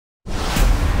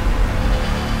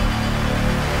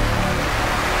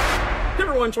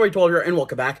everyone, Troy12 here, and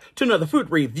welcome back to another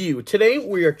food review. Today,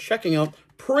 we are checking out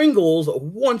Pringles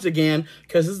once again,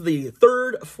 because this is the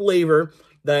third flavor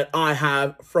that I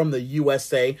have from the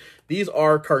USA. These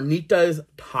are Carnitas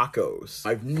tacos.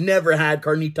 I've never had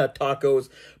Carnita tacos,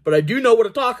 but I do know what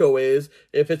a taco is.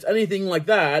 If it's anything like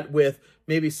that, with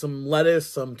maybe some lettuce,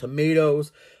 some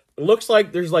tomatoes. It looks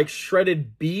like there's like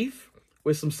shredded beef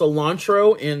with some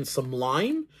cilantro and some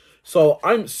lime. So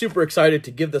I'm super excited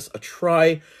to give this a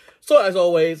try. So as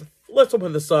always, let's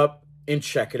open this up and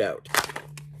check it out.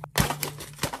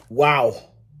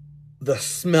 Wow. The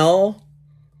smell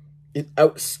is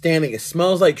outstanding. It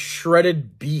smells like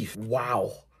shredded beef.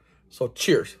 Wow. So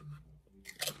cheers.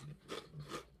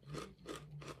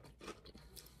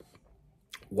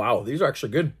 Wow, these are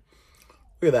actually good.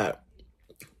 Look at that.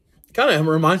 Kind of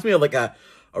reminds me of like a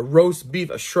roast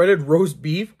beef, a shredded roast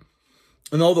beef.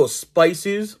 And all those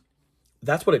spices.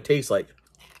 That's what it tastes like.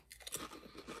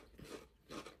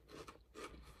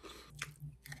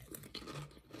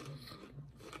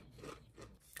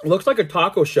 It looks like a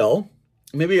taco shell.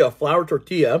 Maybe a flour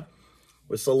tortilla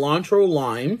with cilantro,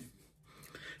 lime.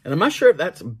 And I'm not sure if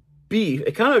that's beef.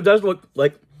 It kind of does look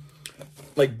like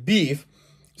beef.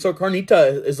 So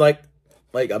carnita is like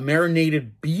a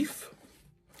marinated beef.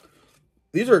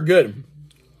 These are good.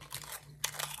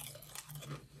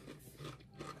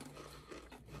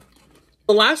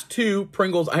 The last two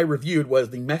Pringles I reviewed was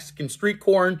the Mexican street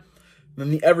corn and then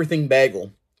the everything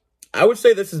bagel. I would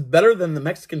say this is better than the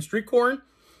Mexican street corn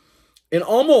and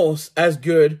almost as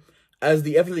good as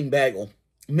the everything bagel.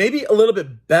 Maybe a little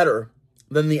bit better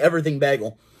than the everything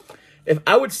bagel. If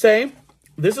I would say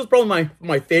this is probably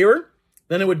my favorite,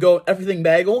 then it would go everything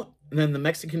bagel and then the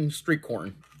Mexican street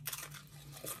corn.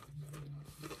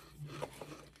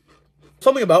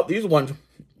 Something about these ones,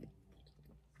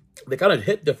 they kind of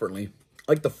hit differently.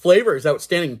 Like the flavor is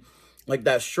outstanding. Like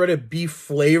that shredded beef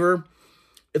flavor.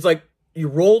 It's like you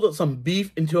rolled some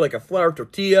beef into like a flour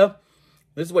tortilla.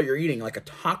 This is what you're eating, like a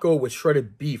taco with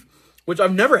shredded beef, which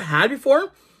I've never had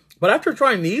before. But after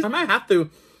trying these, I might have to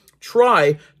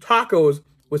try tacos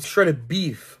with shredded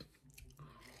beef.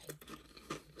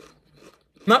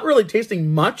 Not really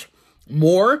tasting much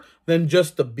more than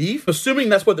just the beef. Assuming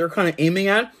that's what they're kind of aiming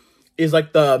at. Is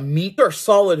like the meat or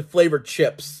solid flavored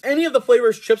chips. Any of the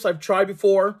flavors chips I've tried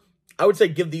before, I would say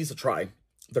give these a try.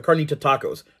 The Carnita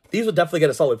tacos. These would definitely get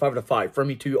a solid 5 out of 5 from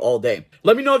me to you all day.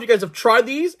 Let me know if you guys have tried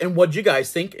these and what you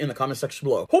guys think in the comment section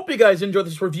below. Hope you guys enjoyed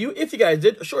this review. If you guys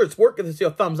did, sure it's worth, give this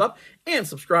a thumbs up and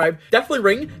subscribe. Definitely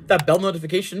ring that bell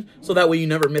notification so that way you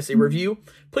never miss a review.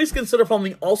 Please consider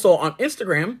following me also on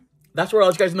Instagram. That's where I'll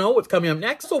let you guys know what's coming up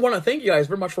next. So I want to thank you guys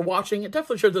very much for watching. And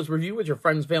definitely share this review with your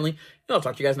friends, family. And I'll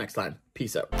talk to you guys next time.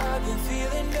 Peace out. I've been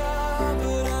feeling down,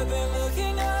 but I've been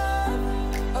looking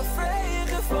up, afraid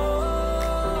to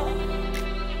fall.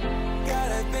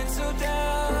 God, I've been so down.